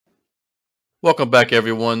Welcome back,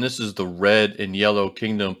 everyone. This is the Red and Yellow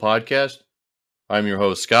Kingdom podcast. I'm your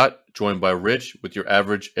host, Scott, joined by Rich with your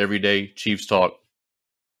average everyday Chiefs talk.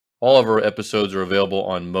 All of our episodes are available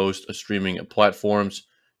on most streaming platforms.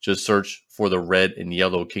 Just search for the Red and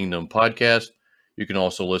Yellow Kingdom podcast. You can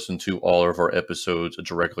also listen to all of our episodes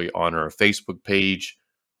directly on our Facebook page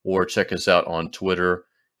or check us out on Twitter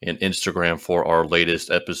and Instagram for our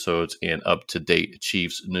latest episodes and up to date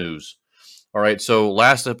Chiefs news. All right. So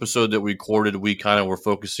last episode that we recorded, we kind of were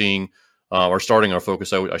focusing, or starting our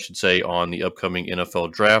focus, I should say, on the upcoming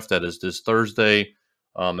NFL draft. That is this Thursday.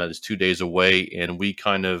 That is 2 days away, and we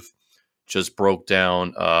kind of just broke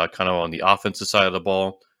down kind of on the offensive side of the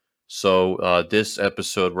ball. So this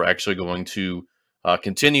episode, we're actually going to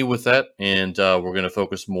continue with that, and we're going to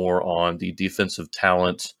focus more on the defensive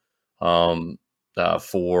talent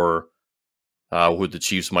for who the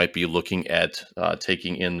Chiefs might be looking at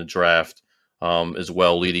taking in the draft as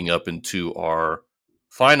well, leading up into our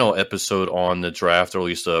final episode on the draft, or at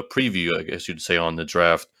least a preview, I guess you'd say, on the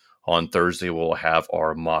draft on Thursday. We'll have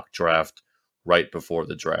our mock draft right before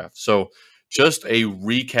the draft. So just a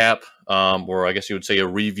recap, or I guess you would say a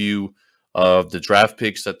review of the draft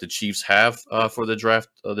picks that the Chiefs have for the draft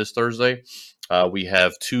this Thursday. We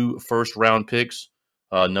have two first-round picks,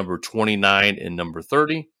 number 29 and number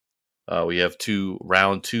 30. We have two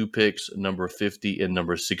round two picks, number 50 and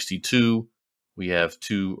number 62. We have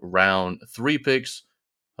two round three picks,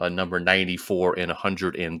 number 94 and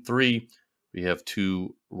 103. We have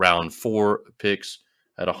two round four picks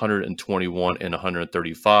at 121 and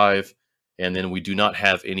 135. And then we do not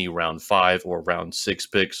have any round five or round six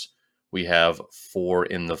picks. We have four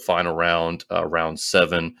in the final round, round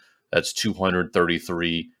seven. That's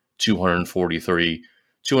 233, 243.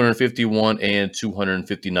 251 and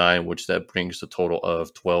 259, which that brings the total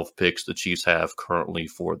of 12 picks the Chiefs have currently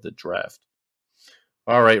for the draft.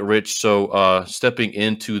 All right, Rich. So stepping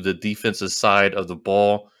into the defensive side of the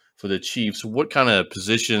ball for the Chiefs, what kind of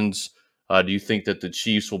positions do you think that the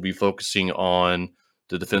Chiefs will be focusing on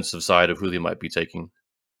the defensive side of who they might be taking?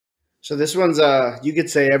 So this one's you could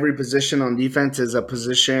say every position on defense is a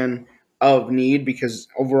position of need because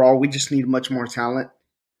overall we just need much more talent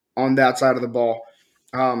on that side of the ball.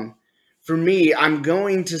 For me, I'm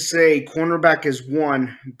going to say cornerback is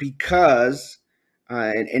one because,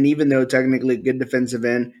 and even though technically a good defensive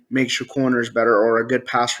end makes your corners better, or a good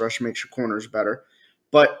pass rush makes your corners better,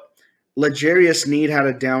 but L'Jarius Sneed had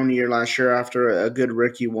a down year last year after a good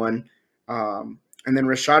rookie one. And then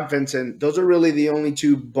Rashad Vincent. Those are really the only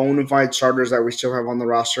two bona fide starters that we still have on the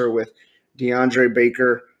roster with DeAndre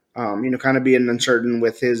Baker, kind of being uncertain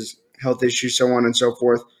with his health issues, so on and so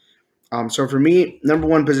forth. So for me, number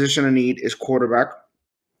one position I need is quarterback.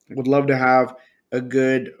 Would love to have a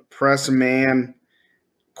good press man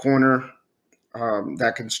corner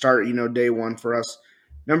that can start, day one for us.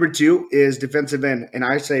 Number two is defensive end, and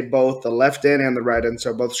I say both the left end and the right end,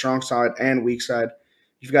 so both strong side and weak side.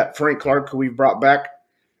 You've got Frank Clark, who we've brought back,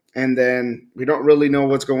 and then we don't really know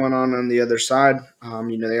what's going on the other side.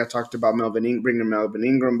 They got talked about bringing Melvin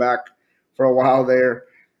Ingram back for a while there.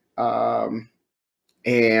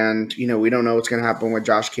 And, we don't know what's going to happen with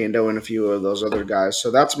Josh Kando and a few of those other guys. So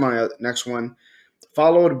that's my next one.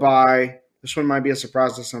 Followed by, this one might be a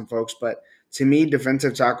surprise to some folks, but to me,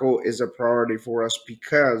 defensive tackle is a priority for us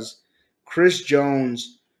because Chris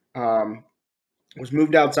Jones was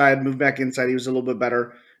moved outside, moved back inside. He was a little bit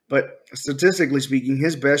better. But statistically speaking,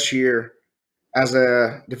 his best year as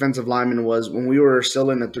a defensive lineman was when we were still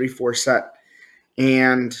in a 3-4 set.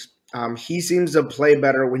 And he seems to play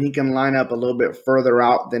better when he can line up a little bit further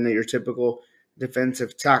out than your typical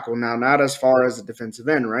defensive tackle. Now, not as far as a defensive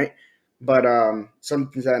end, right? But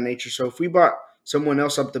something of that nature. So if we brought someone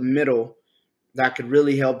else up the middle that could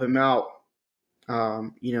really help him out,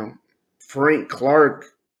 Frank Clark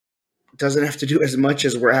doesn't have to do as much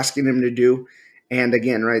as we're asking him to do. And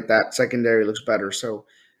again, right, that secondary looks better. So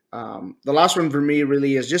the last one for me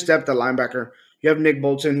really is just depth at linebacker. You have Nick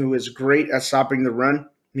Bolton, who is great at stopping the run.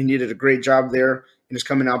 He did a great job there in his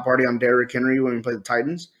coming out party on Derrick Henry when we played the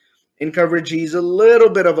Titans. In coverage, he's a little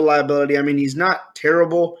bit of a liability. I mean, he's not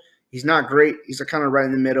terrible. He's not great. He's kind of right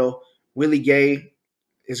in the middle. Willie Gay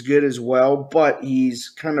is good as well, but he's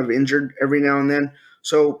kind of injured every now and then.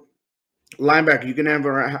 So linebacker, you can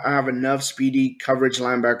have enough speedy coverage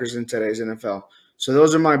linebackers in today's NFL. So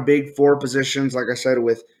those are my big four positions, like I said,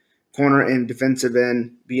 with corner and defensive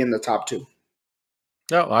end being the top two.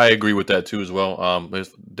 No, I agree with that too as well.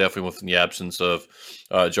 Definitely within the absence of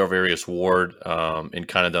Jarvarius Ward and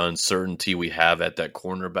kind of the uncertainty we have at that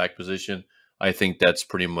cornerback position, I think that's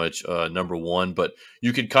pretty much number one. But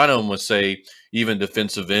you could kind of almost say even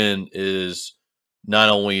defensive end is not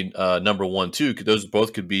only number 1, 2, those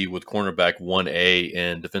both could be with cornerback 1A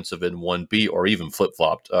and defensive end 1B, or even flip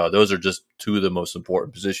flopped. Those are just two of the most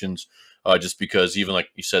important positions, just because even like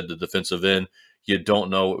you said, the defensive end, you don't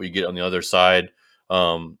know what we get on the other side.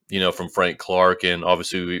 From Frank Clark, and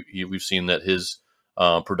obviously we've seen that his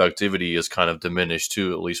productivity is kind of diminished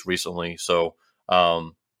too, at least recently. So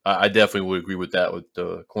I definitely would agree with that, with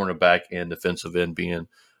the cornerback and defensive end being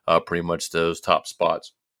pretty much those top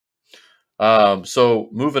spots. So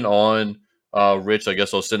moving on, Rich, I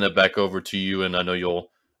guess I'll send it back over to you, and I know you'll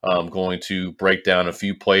going to break down a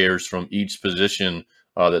few players from each position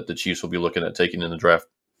that the Chiefs will be looking at taking in the draft.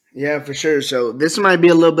 Yeah, for sure. So this might be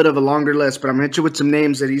a little bit of a longer list, but I'm going to hit you with some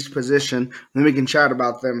names at each position, and then we can chat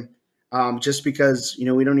about them. Just because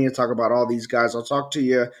we don't need to talk about all these guys. I'll talk to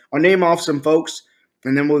you. I'll name off some folks,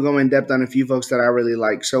 and then we'll go in depth on a few folks that I really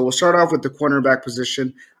like. So we'll start off with the cornerback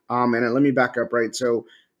position, and let me back up. Right, so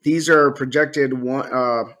these are projected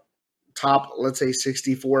top, let's say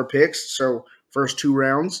 64 picks. So first 2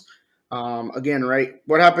 rounds. Again, right,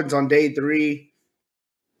 what happens on day 3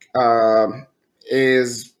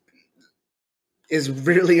 is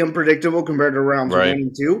really unpredictable compared to rounds Right. 1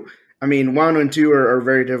 and 2. I mean, 1 and 2 are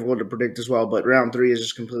very difficult to predict as well, but round 3 is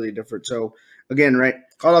just completely different. So, again, right,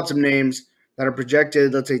 call out some names that are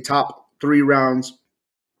projected, let's say, top 3 rounds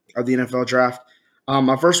of the NFL draft.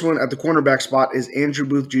 My first one at the cornerback spot is Andrew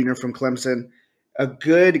Booth Jr. from Clemson, a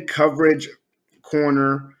good coverage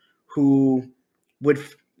corner who would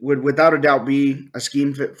without a doubt be a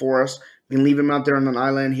scheme fit for us. We can leave him out there on an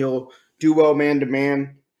island. He'll do well man to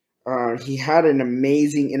man. He had an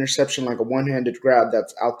amazing interception, like a one-handed grab,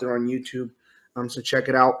 that's out there on YouTube. So check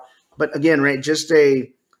it out. But again, right, just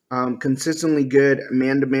a consistently good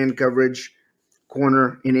man-to-man coverage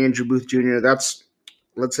corner in Andrew Booth Jr. That's,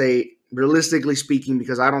 let's say, realistically speaking,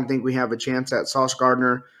 because I don't think we have a chance at Sauce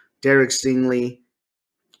Gardner, Derek Stingley,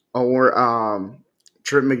 or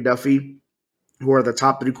Trent McDuffie, who are the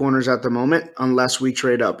top 3 corners at the moment, unless we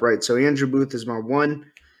trade up, right? So Andrew Booth is my one.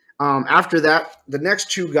 After that, the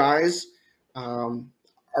next 2 guys are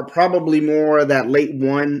probably more that late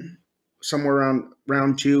 1, somewhere around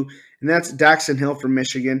round 2, and that's Daxton Hill from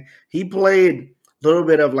Michigan. He played a little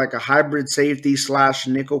bit of like a hybrid safety /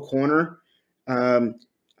 nickel corner.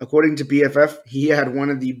 According to PFF, he had one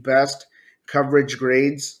of the best coverage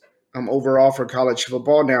grades overall for college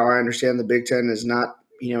football. Now, I understand the Big Ten is not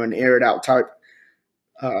an aired out type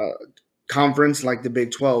uh, conference like the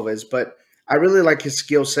Big 12 is, but I really like his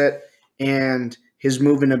skill set and his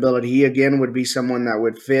moving ability. He, again, would be someone that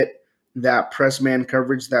would fit that press man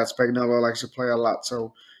coverage that Spagnuolo likes to play a lot.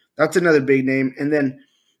 So that's another big name. And then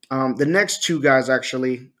the next 2 guys,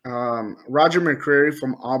 actually, Roger McCreary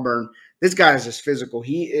from Auburn. This guy is just physical.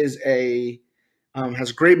 He is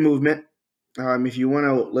has great movement. If you want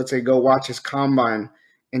to, let's say, go watch his combine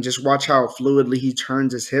and just watch how fluidly he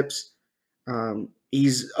turns his hips,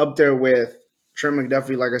 he's up there with Trent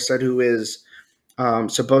McDuffie, like I said, who is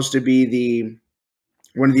supposed to be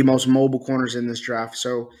one of the most mobile corners in this draft.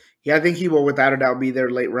 So, yeah, I think he will, without a doubt, be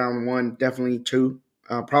there late round 1, definitely 2,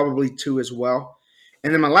 probably 2 as well.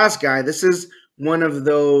 And then my last guy, this is one of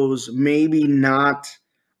those maybe not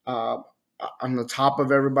on the top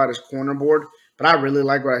of everybody's corner board, but I really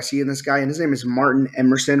like what I see in this guy, and his name is Martin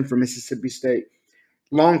Emerson from Mississippi State.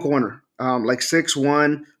 Long corner, like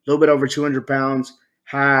 6'1", a little bit over 200 pounds,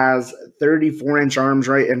 has 34-inch arms,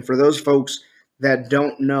 right? And for those folks that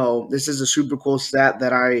don't know, this is a super cool stat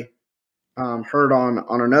that I heard on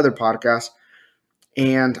another podcast.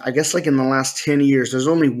 And I guess like in the last 10 years, there's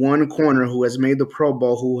only one corner who has made the Pro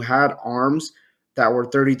Bowl who had arms that were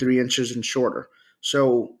 33 inches and shorter.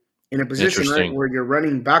 So in a position, right, Interesting. where you're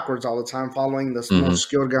running backwards all the time, following the Hmm. most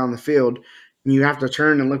skilled guy on the field, and you have to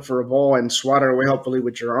turn and look for a ball and swat it away, hopefully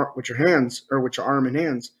with your hands, or with your arm and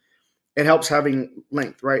hands, it helps having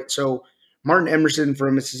length, right? So Martin Emerson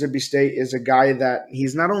from Mississippi State is a guy that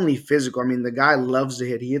he's not only physical. I mean, the guy loves to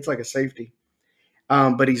hit. He hits like a safety.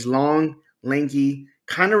 But he's long, lanky,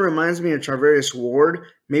 kind of reminds me of Charvarius Ward,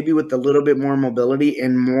 maybe with a little bit more mobility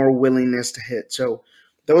and more willingness to hit. So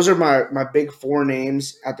those are my big 4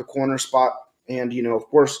 names at the corner spot. And, of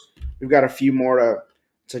course, we've got a few more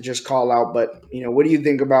to just call out. But, what do you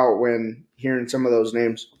think about when hearing some of those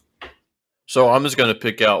names? So I'm just going to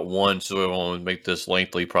pick out one, so I won't make this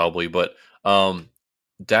lengthy, probably. But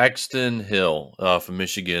Daxton Hill from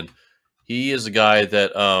Michigan, he is a guy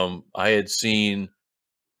that I had seen.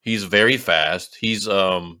 He's very fast. He's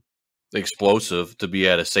explosive to be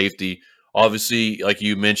at a safety. Obviously, like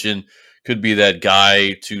you mentioned, could be that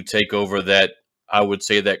guy to take over that. I would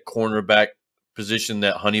say that cornerback position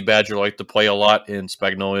that Honey Badger like to play a lot in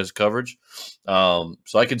Spagnolia's coverage. So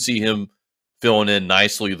I could see him filling in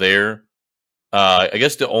nicely there. I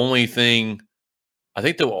guess the only thing I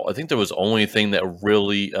think there was only thing that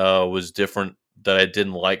really was different that I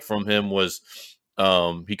didn't like from him was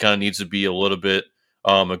he kind of needs to be a little bit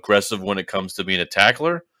aggressive when it comes to being a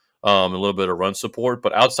tackler, a little bit of run support.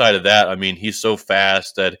 But outside of that, I mean, he's so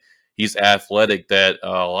fast that he's athletic that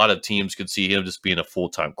a lot of teams could see him just being a full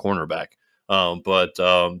time cornerback. But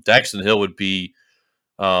Daxton Hill would be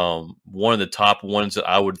one of the top ones that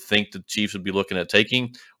I would think the Chiefs would be looking at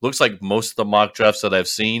taking. Looks like most of the mock drafts that I've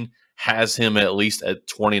seen has him at least at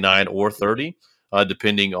 29 or 30,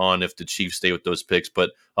 depending on if the Chiefs stay with those picks. But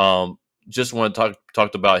just want to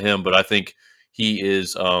talk about him, but I think he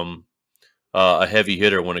is a heavy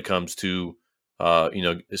hitter when it comes to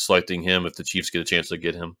selecting him if the Chiefs get a chance to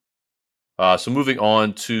get him. So moving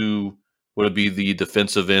on to what would be the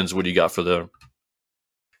defensive ends. What do you got for them?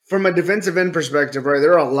 From a defensive end perspective, right,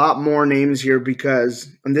 there are a lot more names here because,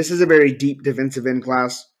 and this is a very deep defensive end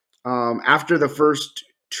class. After the first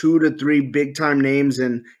 2 to 3 big time names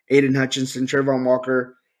in Aiden Hutchinson, Trayvon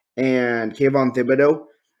Walker, and Kayvon Thibodeau,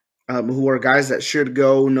 who are guys that should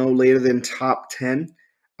go no later than top 10.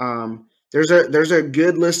 There's a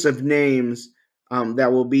good list of names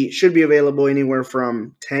that should be available anywhere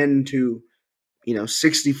from 10 to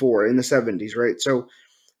 64 in the 70s, right? So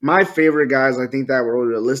my favorite guys, I think that will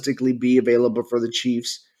realistically be available for the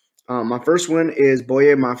Chiefs. My first one is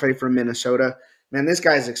Boye Mafe from Minnesota. Man, this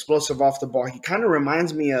guy is explosive off the ball. He kind of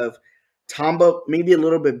reminds me of Tamba, maybe a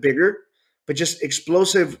little bit bigger, but just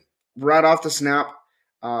explosive right off the snap.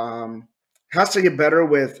 Has to get better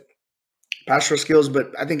with pass rush skills,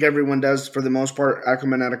 but I think everyone does for the most part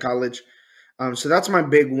coming out of college. So that's my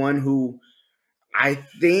big one who I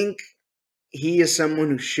think he is someone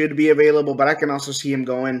who should be available, but I can also see him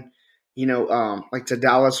going, like to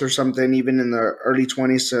Dallas or something, even in the early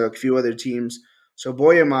 20s to a few other teams. So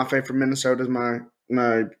Boye Mafe from Minnesota is my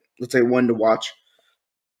let's say one to watch.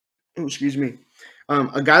 Oh, excuse me.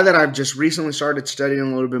 A guy that I've just recently started studying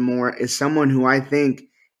a little bit more is someone who I think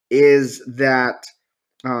is that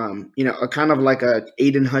a kind of like a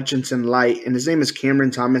Aiden Hutchinson light, and his name is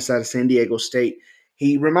Cameron Thomas out of San Diego State.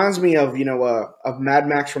 He reminds me of of Mad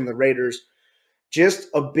Max from the Raiders, just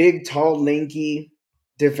a big, tall, lanky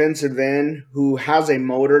defensive end who has a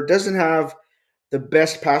motor, doesn't have the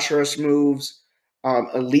best pass rush moves,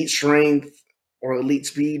 elite strength or elite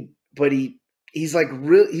speed, but he's like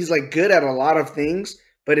good at a lot of things,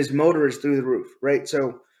 but his motor is through the roof, right?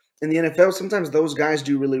 So in the NFL, sometimes those guys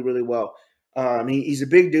do really, really well. He's a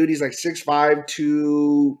big dude. He's like 6'5",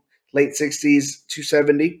 to late 60s,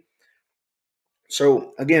 270.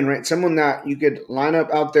 So again, right, someone that you could line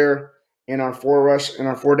up out there in our four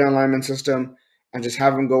down lineman system and just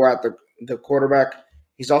have him go at the quarterback.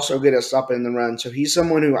 He's also good at stopping the run. So he's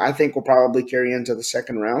someone who I think will probably carry into the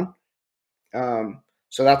second round.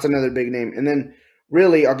 So that's another big name. And then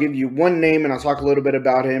really I'll give you one name and I'll talk a little bit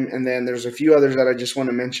about him. And then there's a few others that I just want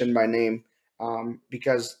to mention by name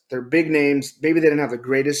because they're big names. Maybe they didn't have the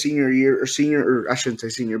greatest or I shouldn't say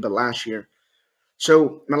senior, but last year.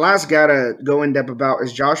 So my last guy to go in depth about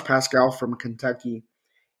is Josh Pascal from Kentucky.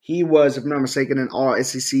 He was, if I'm not mistaken, an all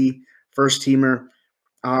SEC first teamer.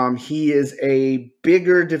 He is a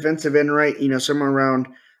bigger defensive end, right? Somewhere around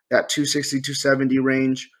that 260, 270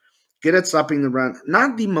 range. Good at stopping the run.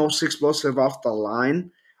 Not the most explosive off the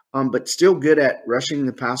line, but still good at rushing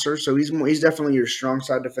the passer. So he's definitely your strong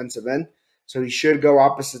side defensive end. So he should go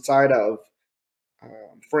opposite side of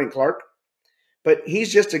Frank Clark. But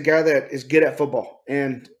he's just a guy that is good at football.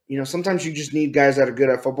 And, sometimes you just need guys that are good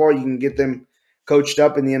at football. You can get them coached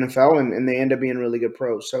up in the NFL, and they end up being really good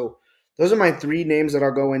pros. So those are my 3 names that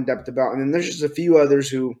I'll go in depth about. And then there's just a few others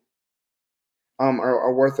who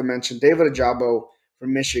are worth a mention. David Ajabo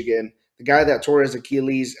from Michigan, the guy that tore his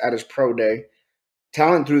Achilles at his pro day.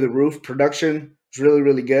 Talent through the roof. Production is really,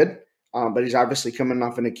 really good. But he's obviously coming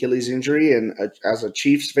off an Achilles injury. And as a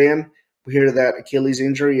Chiefs fan, we hear that Achilles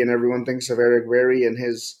injury, and everyone thinks of Eric Berry and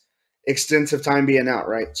his extensive time being out,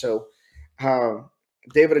 right? So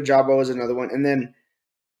David Ajabo is another one. And then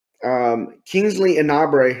Kingsley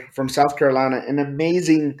Inabre from South Carolina, an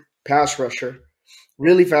amazing pass rusher,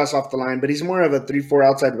 really fast off the line, but he's more of a 3-4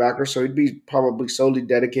 outside backer, so he'd be probably solely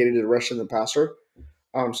dedicated to rushing the passer.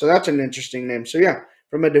 So that's an interesting name. So, yeah,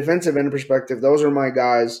 from a defensive end perspective, those are my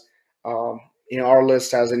guys. Our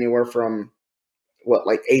list has anywhere from,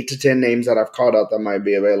 8 to 10 names that I've called out that might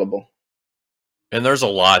be available. And there's a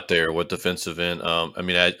lot there with defensive end.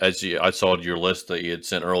 I saw your list that you had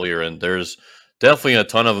sent earlier, and there's definitely a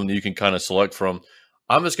ton of them that you can kind of select from.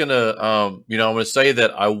 I'm just gonna, I'm gonna say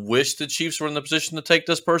that I wish the Chiefs were in the position to take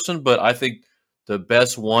this person, but I think the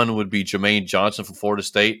best one would be Jermaine Johnson from Florida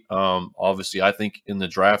State. Obviously, I think in the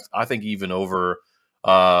draft, I think even over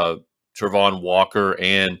Trevon Walker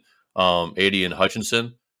and Adian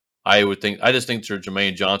Hutchinson. I just think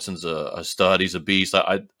Jermaine Johnson's a stud. He's a beast.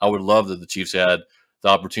 I would love that the Chiefs had the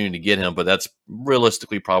opportunity to get him, but that's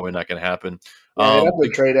realistically probably not going to happen. Yeah, they'd have to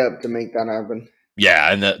trade up to make that happen.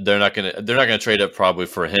 Yeah, and they're not gonna trade up probably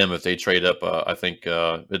for him. If they trade up, I think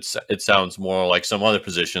it sounds more like some other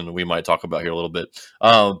position we might talk about here a little bit.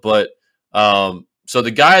 So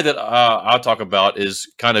the guy that I'll talk about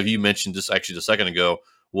is kind of, you mentioned this actually a second ago,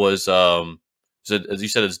 was as you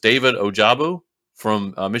said, it's David Ojabu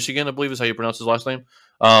from Michigan, I believe is how you pronounce his last name.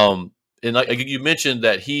 And like you mentioned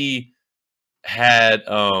that he had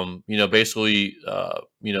basically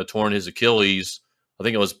torn his Achilles. I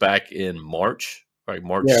think it was back in March, right?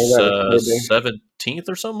 March 17th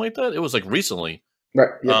or something like that. It was like recently. Right.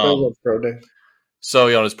 Yeah, was pro day.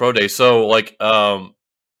 So on his pro day. So like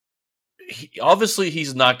obviously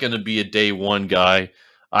he's not going to be a day one guy.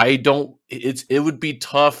 It would be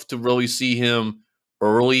tough to really see him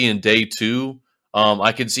early in day two.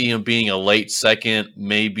 I could see him being a late second,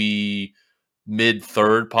 maybe mid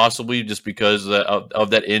third, possibly, just because of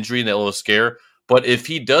that injury and that little scare. But if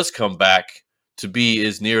he does come back to be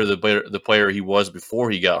as near the player he was before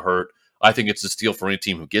he got hurt, I think it's a steal for any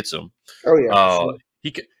team who gets him. Oh yeah, sure.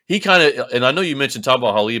 He kind of, and I know you mentioned Tamba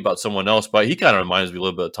Ali about someone else, but he kind of reminds me a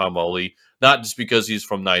little bit of Tamba Ali, not just because he's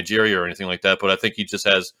from Nigeria or anything like that, but I think he just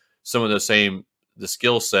has some of the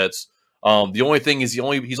skill sets. The only thing is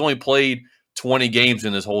he's only played 20 games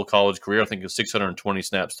in his whole college career. I think it's 620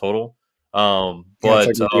 snaps total. But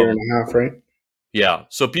it's like a year and a half, right? Yeah.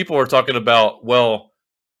 So people are talking about, well,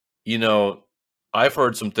 I've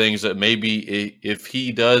heard some things that maybe if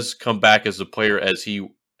he does come back as a player as he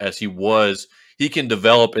was, he can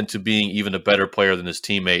develop into being even a better player than his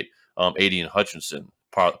teammate, Adian Hutchinson,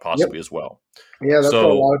 possibly as well. Yeah, that's what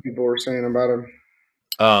a lot of people were saying about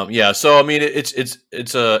him. Yeah, so I mean,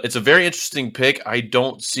 it's a very interesting pick. I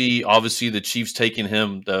don't see obviously the Chiefs taking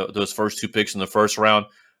him those first two picks in the first round.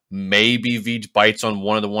 Maybe Veach bites on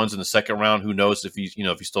one of the ones in the second round. Who knows if he's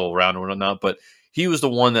still around or not? But he was the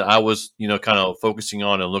one that I was kind of focusing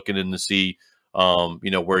on and looking in to see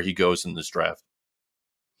where he goes in this draft.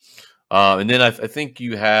 And then I think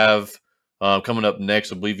you have coming up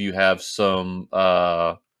next. I believe you have some.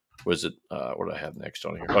 What did I have next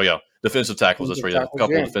on here? Oh yeah, defensive tackles. That's right. A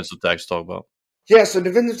couple of defensive tackles to talk about. Yeah, so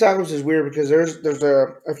defensive tackles is weird because there's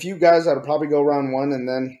a few guys that'll probably go round one, and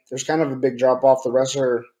then there's kind of a big drop off. The rest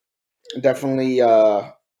are definitely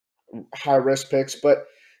high risk picks. But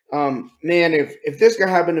man, if this guy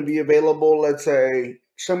happened to be available, let's say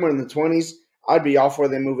somewhere in the 20s, I'd be all for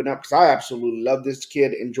them moving up because I absolutely love this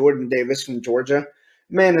kid. And Jordan Davis from Georgia,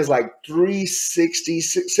 man, is like 360,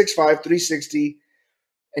 6'5", 360.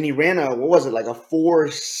 And he ran like a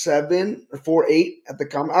 4.7 or 4.8 at the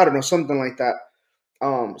combine. I don't know, something like that.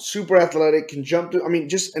 Super athletic, can jump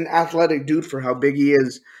just an athletic dude for how big he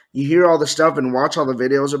is. You hear all the stuff and watch all the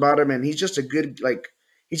videos about him, and he's just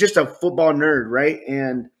he's just a football nerd, right?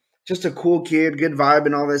 And just a cool kid, good vibe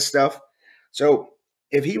and all this stuff. So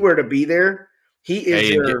if he were to be there, he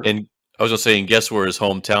is and I was going to say, and guess where his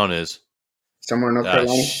hometown is? Somewhere in North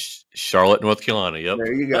Carolina. Charlotte, North Carolina, yep.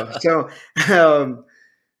 There you go. So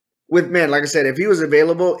like I said, if he was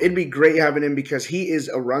available, it'd be great having him because he is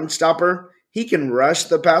a run stopper. He can rush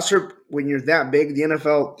the passer. When you're that big, the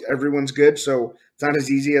NFL, everyone's good, so it's not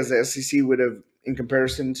as easy as the SEC would have in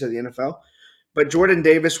comparison to the NFL. But Jordan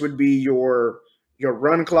Davis would be your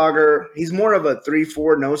run clogger. He's more of a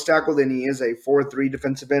 3-4 nose tackle than he is a 4-3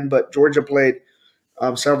 defensive end, but Georgia played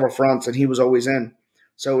several fronts, and he was always in.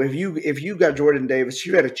 So if you got Jordan Davis,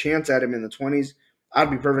 you had a chance at him in the 20s,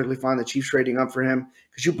 I'd be perfectly fine the Chiefs trading up for him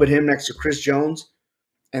because you put him next to Chris Jones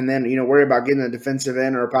and then, worry about getting a defensive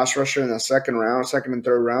end or a pass rusher in the second and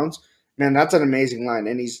third rounds. Man, that's an amazing line.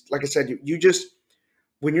 And he's, like I said, you just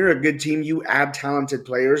 – when you're a good team, you add talented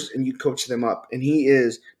players and you coach them up. And he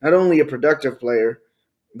is not only a productive player,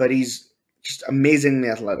 but he's just amazingly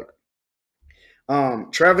athletic.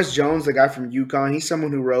 Travis Jones, the guy from UConn, he's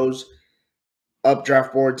someone who rose up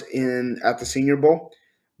draft boards at the Senior Bowl.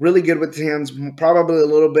 Really good with his hands, probably a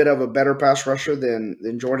little bit of a better pass rusher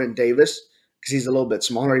than Jordan Davis because he's a little bit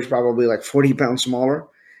smaller. He's probably like 40 pounds smaller.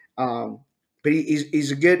 But he'd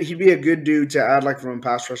be a good dude to add from a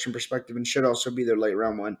pass rushing perspective and should also be their late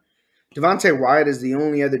round one. Devontae Wyatt is the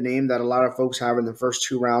only other name that a lot of folks have in the first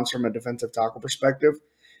two rounds from a defensive tackle perspective.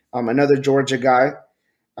 Another Georgia guy.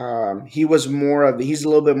 He's a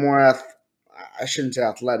little bit more, I shouldn't say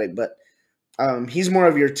athletic, but he's more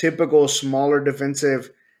of your typical smaller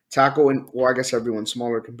defensive tackle, and well, I guess everyone's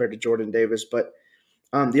smaller compared to Jordan Davis. But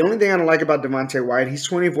the only thing I don't like about Devontae Wyatt, he's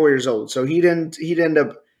 24 years old, so he'd end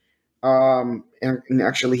up. And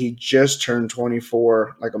actually, he just turned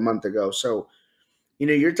 24 like a month ago. So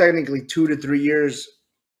you're technically 2 to 3 years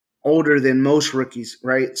older than most rookies,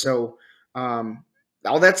 right? So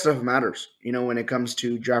all that stuff matters, when it comes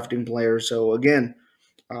to drafting players. So again,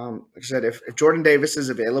 like I said, if Jordan Davis is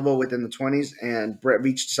available within the 20s and Brett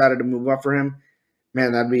Veach decided to move up for him,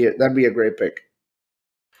 man, that'd be a great pick.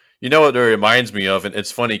 You know what it reminds me of, and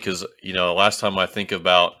it's funny because last time I think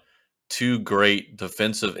about two great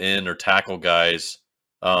defensive end or tackle guys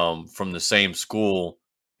from the same school,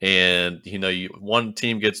 and one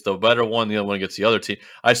team gets the better one, the other one gets the other team.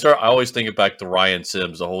 I always think back to Ryan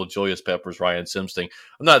Sims, the whole Julius Peppers, Ryan Sims thing.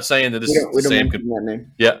 I'm not saying that this is We the don't same. mention that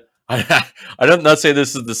name. Yeah, I don't not say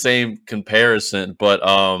this is the same comparison, but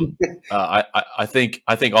I think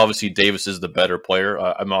obviously Davis is the better player.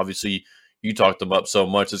 I'm obviously you talked him up so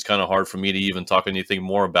much, it's kind of hard for me to even talk anything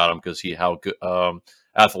more about him because how good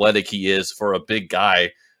athletic he is for a big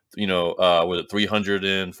guy. With it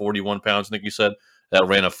 341 pounds, I think you said that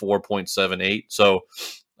ran a 4.78. So,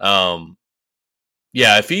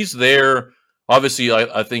 yeah, if he's there, obviously,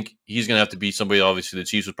 I think he's going to have to be somebody. Obviously, the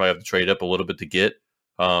Chiefs would probably have to trade up a little bit to get.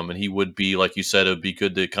 And he would be, like you said, it would be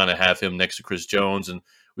good to kind of have him next to Chris Jones, and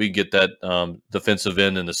we can get that defensive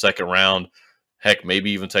end in the second round. Heck, maybe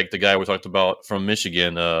even take the guy we talked about from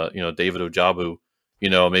Michigan, David Ojabu.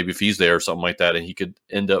 Maybe if he's there or something like that, and he could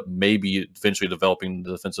end up maybe eventually developing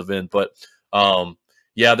the defensive end. But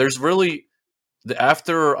yeah, there's really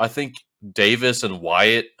after I think Davis and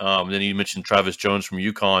Wyatt, then you mentioned Travis Jones from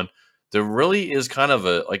UConn. There really is kind of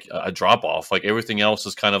a drop off. Like everything else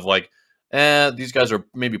is kind of like, these guys are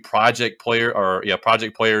maybe project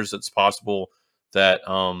players. It's possible that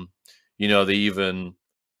they even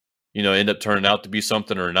end up turning out to be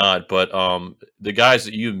something or not. But the guys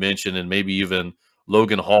that you mentioned, and maybe even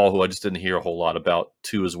Logan Hall, who I just didn't hear a whole lot about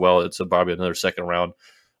too as well. It's probably another second round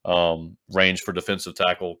range for defensive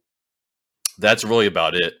tackle. That's really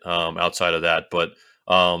about it outside of that. But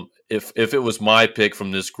if it was my pick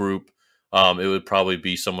from this group, it would probably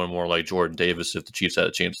be someone more like Jordan Davis if the Chiefs had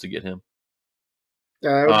a chance to get him.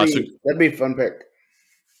 Yeah, So that'd be a fun pick.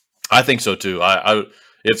 I think so too. I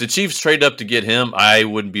if the Chiefs trade up to get him, I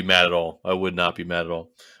wouldn't be mad at all. I would not be mad at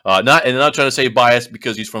all. Not trying to say biased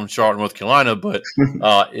because he's from Charlotte, North Carolina, but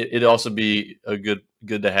it'd also be a good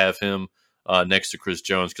to have him next to Chris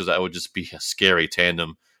Jones because that would just be a scary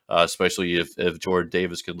tandem, especially if Jordan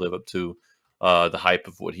Davis could live up to the hype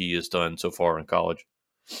of what he has done so far in college.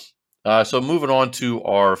 So moving on to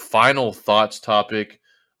our final thoughts topic.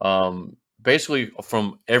 Basically,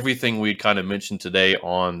 from everything we kind of mentioned today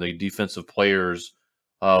on the defensive players,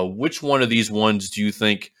 which one of these ones do you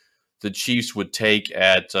think the Chiefs would take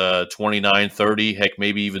at 29, 30? Heck,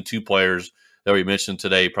 maybe even two players that we mentioned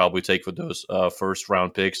today probably take with those first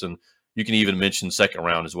round picks. And you can even mention second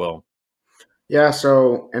round as well. Yeah,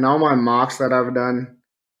 so in all my mocks that I've done,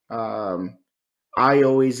 I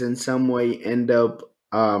always in some way end up,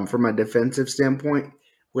 from a defensive standpoint,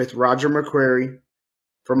 with Roger McCreary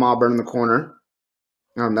from Auburn in the corner.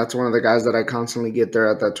 That's one of the guys that I constantly get there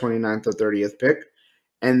at that 29th or 30th pick.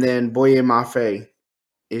 And then Boye Mafe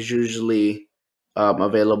is usually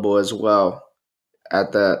available as well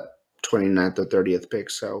at the 29th or 30th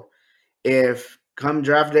pick. So if come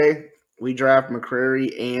draft day, we draft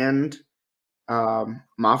McCreary and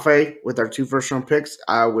Mafe with our two first round picks,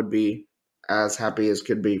 I would be as happy as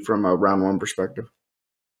could be from a round one perspective.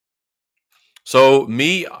 So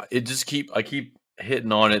I keep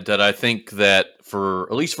hitting on it that I think that for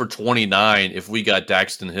at least for 29, if we got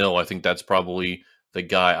Daxton Hill, I think that's probably the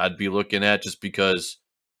guy I'd be looking at just because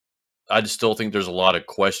I just still think there's a lot of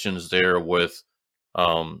questions there with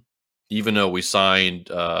um even though we signed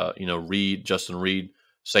Justin Reed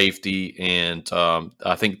safety and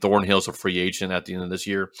I think Thornhill's a free agent at the end of this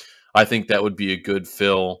year. I think that would be a good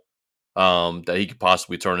fill that he could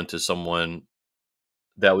possibly turn into someone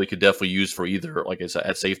that we could definitely use for either, like I said,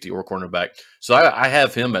 at safety or cornerback. So I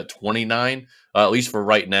have him at 29, at least for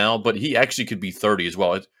right now, but he actually could be 30 as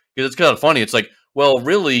well. Because it's kind of funny. It's like, well,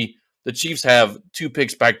 really, the Chiefs have two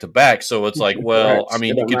picks back to back, so it's like, well, I Correct.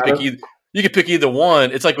 mean, It don't matter. you could pick either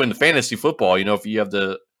one. It's like when the fantasy football, if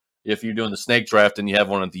you're doing the snake draft and you have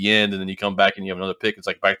one at the end, and then you come back and you have another pick, it's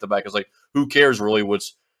like back to back. It's like, who cares really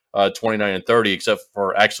what's 29 and 30, except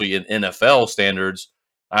for actually in NFL standards.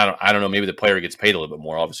 I don't know. Maybe the player gets paid a little bit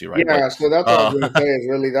more, obviously, right? Yeah, so that's what I was Uh, going to say is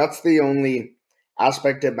really that's the only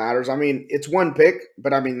aspect that matters. I mean, it's one pick,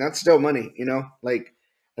 but I mean that's still money, Like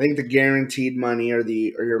I think the guaranteed money or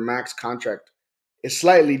your max contract is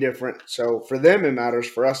slightly different. So for them, it matters.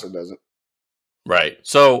 For us, it doesn't. Right.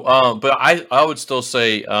 So, but I would still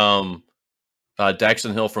say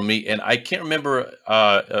Daxton Hill for me, and I can't remember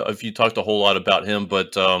if you talked a whole lot about him,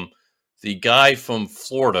 but the guy from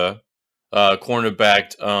Florida,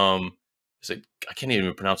 cornerback, is it, I can't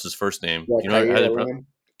even pronounce his first name. Yeah, You know how Kaiir to pronounce Elam.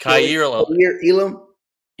 Kaiir Kaiir Elam.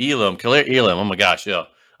 Elam, Kaiir Elam. Oh my gosh, yeah.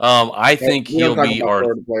 I Yeah, think we don't he'll talk be about our.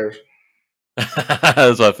 Florida players.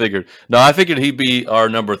 That's what I figured. No, I figured he'd be our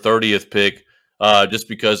number 30th pick, just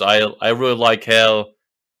because I really like how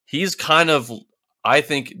he's kind of, I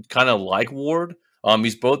think, kind of like Ward. They're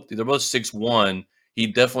both 6'1". He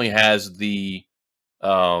definitely has the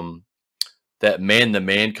um that man to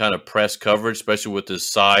man kind of press coverage, especially with his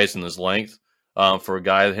size and his length. For a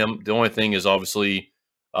guy him, the only thing is obviously,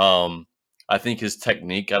 um, I think his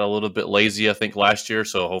technique got a little bit lazy. I think last year,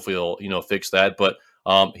 so hopefully he'll fix that. But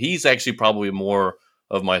he's actually probably more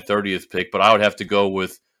of my 30th pick. But I would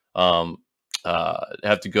um,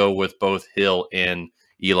 have to go with both Hill and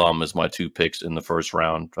Elam as my two picks in the first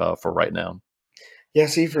round for right now. Yeah,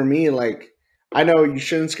 see, for me, like, I know you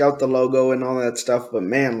shouldn't scout the logo and all that stuff, but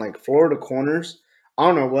man, like, Florida corners, I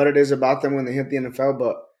don't know what it is about them when they hit the NFL,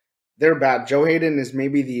 but they're bad. Joe Hayden is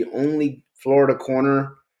maybe the only Florida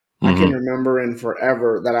corner I can Hmm. remember in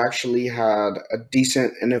forever that actually had a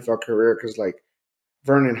decent NFL career because, like,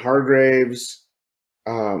 Vernon Hargraves,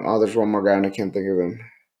 there's one more guy and I can't think of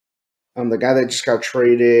him. The guy that just got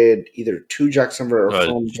traded either to Jacksonville or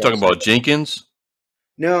from You talking about Jacksonville. Jenkins?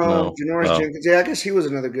 No, No. Janoris Oh, Jenkins. Yeah, I guess he was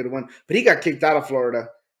another good one, but he got kicked out of Florida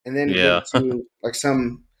and then yeah, went to like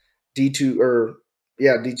some D2 or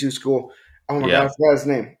D2 school. Oh my god, I yeah, forgot his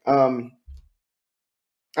name.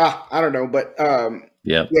 I don't know, but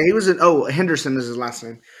yeah. yeah, he was in. Oh, Henderson is his last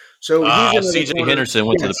name. So he's another C.J. corner. Henderson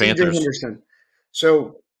went to Yeah, the C.J. Panthers. Henderson.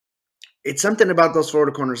 So it's something about those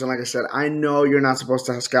Florida corners, and like I said, I know you're not supposed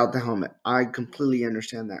to scout the helmet. I completely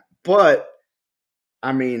understand that, but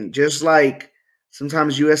I mean, just like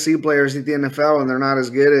sometimes USC players hit the NFL and they're not as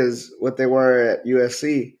good as what they were at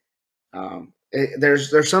USC.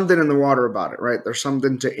 There's something in the water about it, right? There's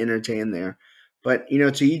something to entertain there, but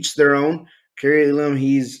to each their own. Kerry Elam,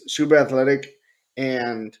 he's super athletic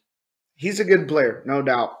and he's a good player, no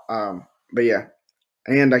doubt. But yeah,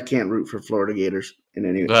 and I can't root for Florida Gators in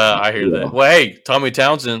any I hear way at that. all. Well, hey, Tommy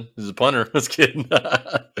Townsend is a punter. Just kidding.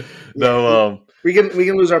 Yeah, No, we can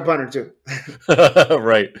lose our punter too.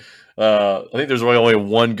 right. I think there's really only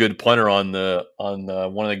one good punter on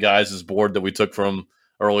one of the guys' board that we took from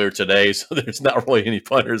earlier today. So there's not really any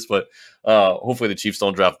punters, but hopefully the Chiefs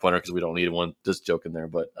don't draft a punter because we don't need one. Just joking there,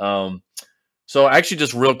 but so actually,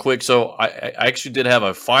 just real quick. So I actually did have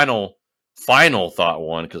a final thought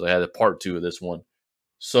one because I had a part two of this one.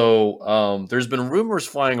 So there's been rumors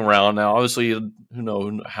flying around now. Obviously, who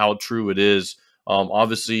know how true it is.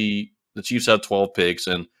 Obviously, the Chiefs have 12 picks,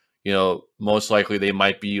 and most likely they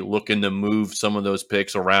might be looking to move some of those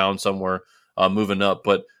picks around somewhere, moving up.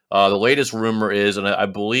 But the latest rumor is, and I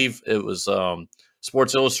believe it was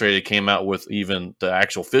Sports Illustrated came out with even the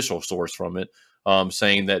actual official source from it,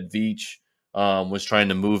 saying that Veach was trying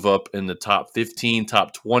to move up in the top 15,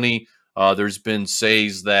 top 20. There's been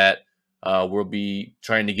says that we'll be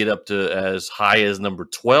trying to get up to as high as number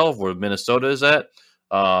 12, where Minnesota is at,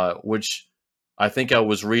 which I think I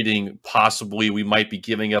was reading possibly we might be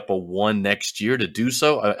giving up a one next year to do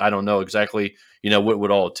so. I don't know exactly, what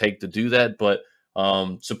would all take to do that, but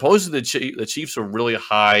supposedly the Chiefs are really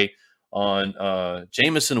high on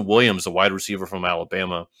Jamison Williams, the wide receiver from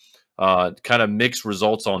Alabama. Kind of mixed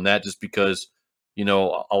results on that, just because a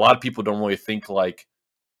lot of people don't really think like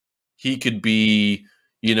he could be,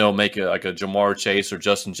 make like a Jamar Chase or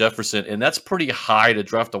Justin Jefferson, and that's pretty high to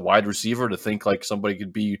draft a wide receiver to think like somebody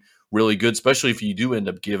could be really good, especially if you do end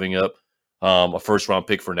up giving up a first round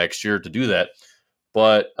pick for next year to do that.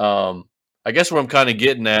 But I guess what I'm kind of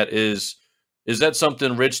getting at is that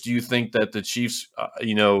something, Rich? Do you think that the Chiefs,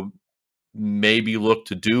 maybe look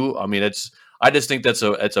to do? I mean, I just think it's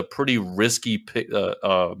a pretty risky pick,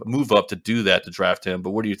 move up to do that to draft him.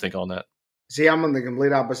 But what do you think on that? See, I'm on the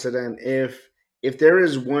complete opposite end. If there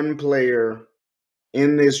is one player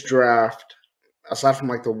in this draft, aside from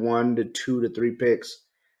like the 1 to 2 to 3 picks,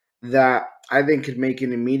 that I think could make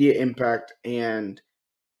an immediate impact, and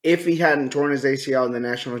if he hadn't torn his ACL in the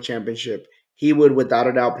national championship, he would without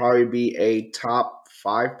a doubt probably be a top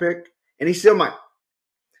 5 pick, and he still might.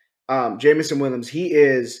 Jamison Williams, he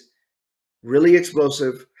is really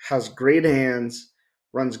explosive, has great hands,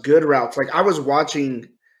 runs good routes. Like I was watching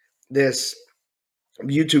this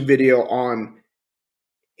YouTube video on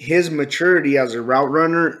his maturity as a route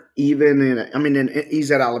runner, even he's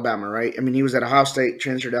at Alabama, right? I mean, he was at Ohio State,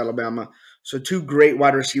 transferred to Alabama. So 2 great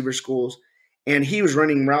wide receiver schools. And he was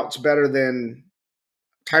running routes better than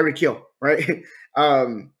Tyreek Hill, right?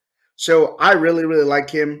 So I really, really like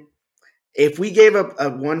him. If we gave up a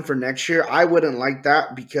one for next year, I wouldn't like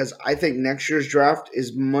that because I think next year's draft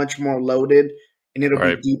is much more loaded and it'll be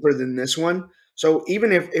Right. deeper than this one. So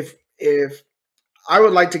even if I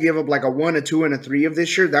would like to give up like a 1, a 2, and a 3 of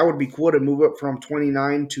this year, that would be cool to move up from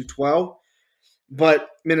 29 to 12. But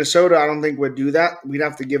Minnesota, I don't think would do that. We'd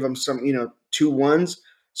have to give them some, 2 1s.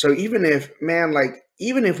 So even if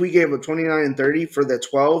we gave up 29 and 30 for the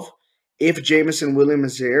 12, if Jamison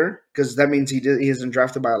Williams is there, because that means he isn't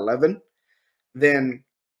drafted by 11, then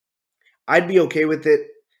I'd be okay with it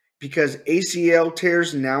because ACL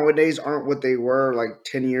tears nowadays aren't what they were like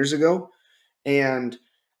 10 years ago. And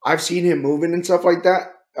I've seen him moving and stuff like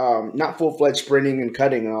that. Not full fledged sprinting and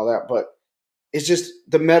cutting and all that, but it's just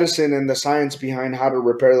the medicine and the science behind how to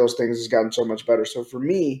repair those things has gotten so much better. So for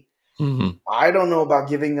me, I don't know about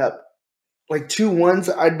giving up like 2 1s.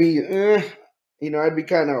 I'd be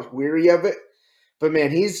kind of weary of it. But man,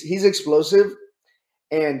 he's explosive,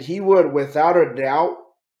 and he would without a doubt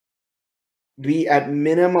be at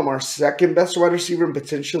minimum our second best wide receiver and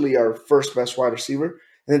potentially our first best wide receiver.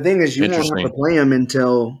 And the thing is, you won't have Interesting. to play him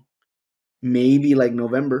until maybe like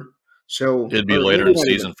November. So It'd be or later maybe in the not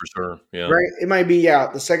even, season for sure. Yeah. right? It might be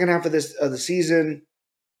the second half of the season.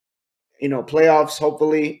 Playoffs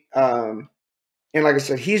hopefully. And like I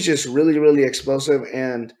said, he's just really really explosive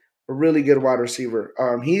and a really good wide receiver.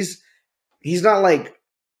 He's not like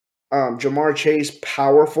Jamar Chase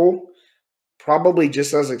powerful, probably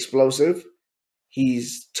just as explosive.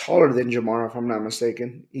 He's taller than Jamar, if I'm not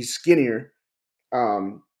mistaken. He's skinnier,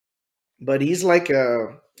 um, but he's like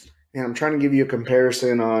Man, I'm trying to give you a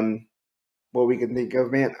comparison on what we can think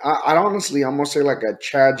of. Man, I'd honestly almost say like a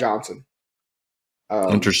Chad Johnson.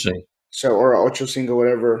 Um, Interesting. so or Ocho Cinco,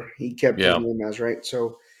 whatever he kept his Yeah. name as, right?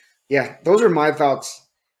 So, yeah, those are my thoughts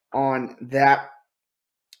on that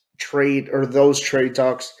trade or those trade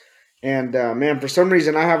talks. And man, for some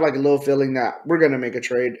reason, I have like a little feeling that we're gonna make a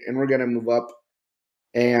trade and we're gonna move up.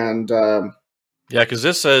 And Yeah, because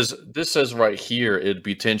this says right here it'd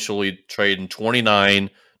be potentially trading 29,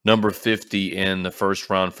 number 50 in the first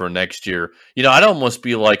round for next year. I'd almost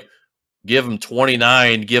be like, give them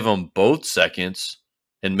 29, give them both seconds,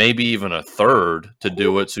 and maybe even a third to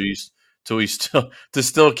do it. So he's still to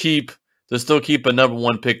still keep a number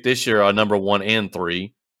one pick this year, a number 1 and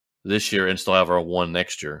 3 this year, and still have our one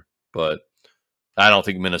next year. But I don't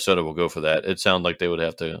think Minnesota will go for that. It sounds like they would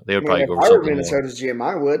man, probably if go for I were something more. Minnesota's GM,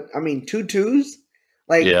 I would. I mean, 2 2s,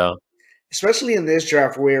 like Yeah, especially in this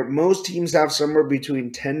draft where most teams have somewhere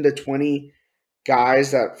between 10 to 20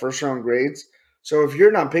 guys that first round grades. So if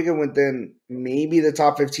you're not picking within maybe the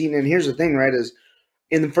top 15, and here's the thing, right, is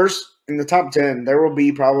in the top 10, there will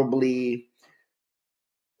be probably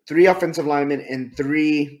 3 offensive linemen and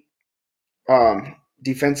 3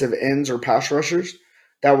 defensive ends or pass rushers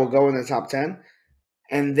that will go in the top 10.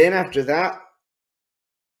 And then after that,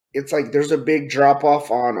 it's like there's a big drop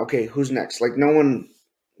off on, okay, who's next? Like no one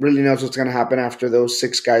really knows what's going to happen after those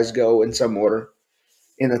 6 guys go in some order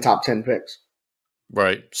in the top 10 picks.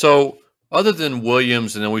 right. So other than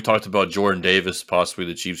Williams, and then we talked about Jordan Davis, possibly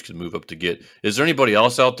the Chiefs could move up to get. Is there anybody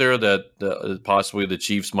else out there that possibly the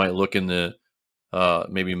Chiefs might look in the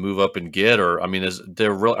maybe move up and get? Or I mean, is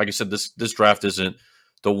there real? Like I said, this draft isn't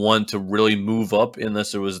the one to really move up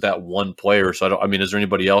unless it was that one player. So I mean, is there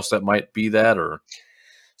anybody else that might be that or?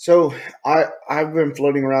 So I've been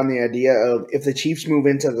floating around the idea of if the Chiefs move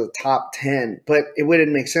into the top 10, but it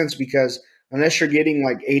wouldn't make sense because unless you're getting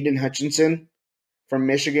like Aiden Hutchinson from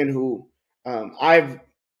Michigan, who I've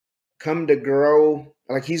come to grow,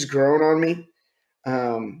 like he's grown on me.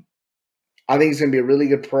 I think he's going to be a really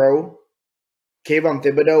good pro. Kayvon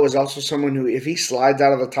Thibodeau is also someone who, if he slides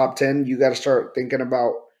out of the top 10, you got to start thinking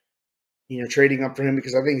about, trading up for him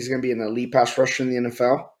because I think he's going to be an elite pass rusher in the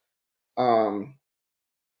NFL.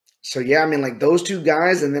 So yeah, I mean, like those 2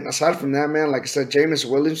 guys, and then aside from that, man, like I said,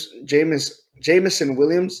 Jamison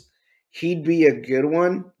Williams, he'd be a good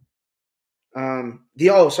one.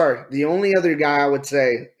 The only other guy I would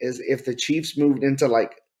say is if the Chiefs moved into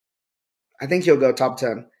like, I think he'll go top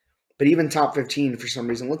 10, but even top 15 for some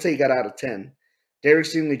reason. Let's say he got out of 10. Derek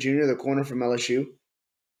Stingley Jr., the corner from LSU,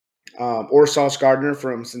 or Sauce Gardner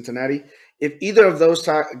from Cincinnati. If either of those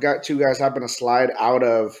 2 guys happen to slide out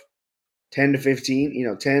of 10 to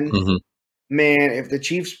 15, 10, man, if the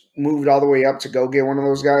Chiefs moved all the way up to go get one of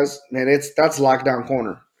those guys, man, that's lockdown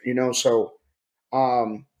corner, so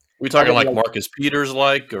We I talking would like like, Marcus Peters, or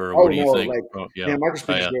oh what do you no, think? like Oh, yeah. man, Marcus Oh,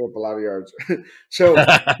 Peters yeah. gave up a lot of yards. So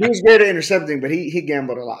he was great at intercepting, but he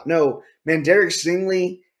gambled a lot. No, man, Derek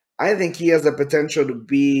Stingley, I think he has the potential to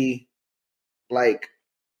be like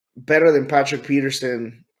better than Patrick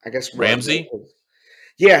Peterson. I guess Ramsey?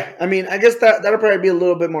 Yeah, I mean, I guess that'll probably be a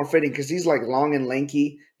little bit more fitting because he's like long and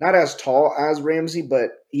lanky, not as tall as Ramsey, but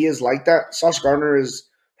he is like that. Sauce Gardner is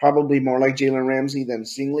probably more like Jalen Ramsey than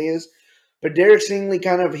Stingley is, but Derek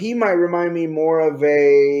Stingley he might remind me more of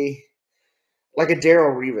a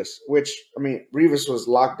Darrelle Revis, which I mean Revis was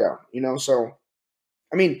lockdown, So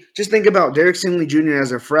I mean, just think about Derek Stingley Jr.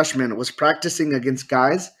 as a freshman was practicing against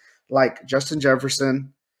guys like Justin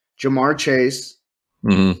Jefferson, Jamar Chase,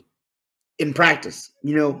 Mm-hmm. in practice,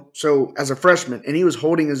 so as a freshman, and he was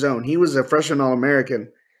holding his own. He was a freshman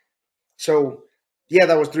All-American. So, yeah,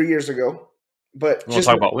 that was 3 years ago. But We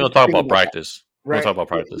don't talk about practice. That, right? We don't talk about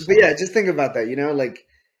practice. But yeah, just think about that. Like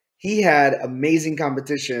he had amazing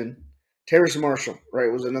competition. Terrace Marshall,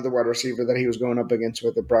 right, was another wide receiver that he was going up against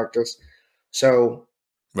with the practice. So,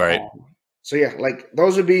 right. So yeah, like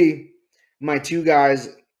those would be my three guys.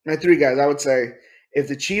 I would say if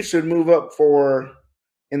the Chiefs would move up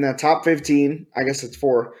in that top 15, I guess it's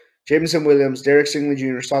 4. Jameson Williams, Derek Stingley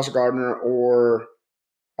Jr., Sauce Gardner, or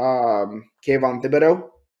Kayvon Thibodeau.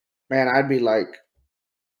 Man, I'd be like,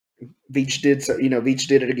 Veach did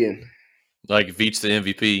it again. Like Veach the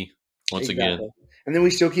MVP once again. And then we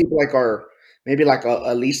still keep like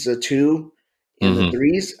at least a 2 in the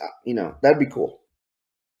 3s. That'd be cool.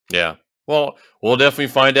 Yeah. Well, we'll definitely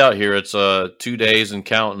find out here. It's 2 days and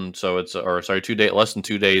counting, so it's less than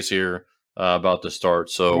 2 days here about to start.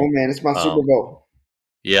 So, oh man, it's my Super Bowl.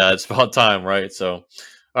 Yeah, it's about time, right? So, all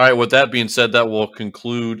right. With that being said, that will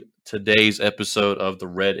conclude today's episode of the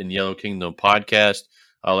Red and Yellow Kingdom podcast.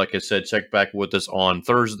 Like I said, check back with us on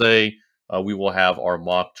Thursday. We will have our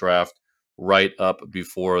mock draft right up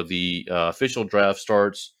before the official draft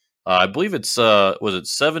starts. I believe it's was it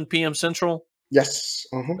 7 p.m. Central? Yes.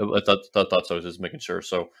 I thought so. I was just making sure.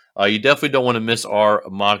 So you definitely don't want to miss our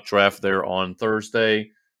mock draft there on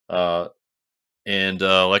Thursday. And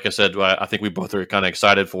like I said, I think we both are kind of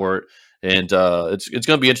excited for it. And it's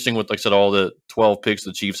going to be interesting with, like I said, all the 12 picks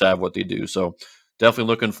the Chiefs have, what they do. So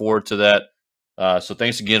definitely looking forward to that. So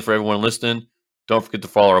thanks again for everyone listening. Don't forget to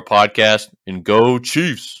follow our podcast, and go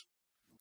Chiefs.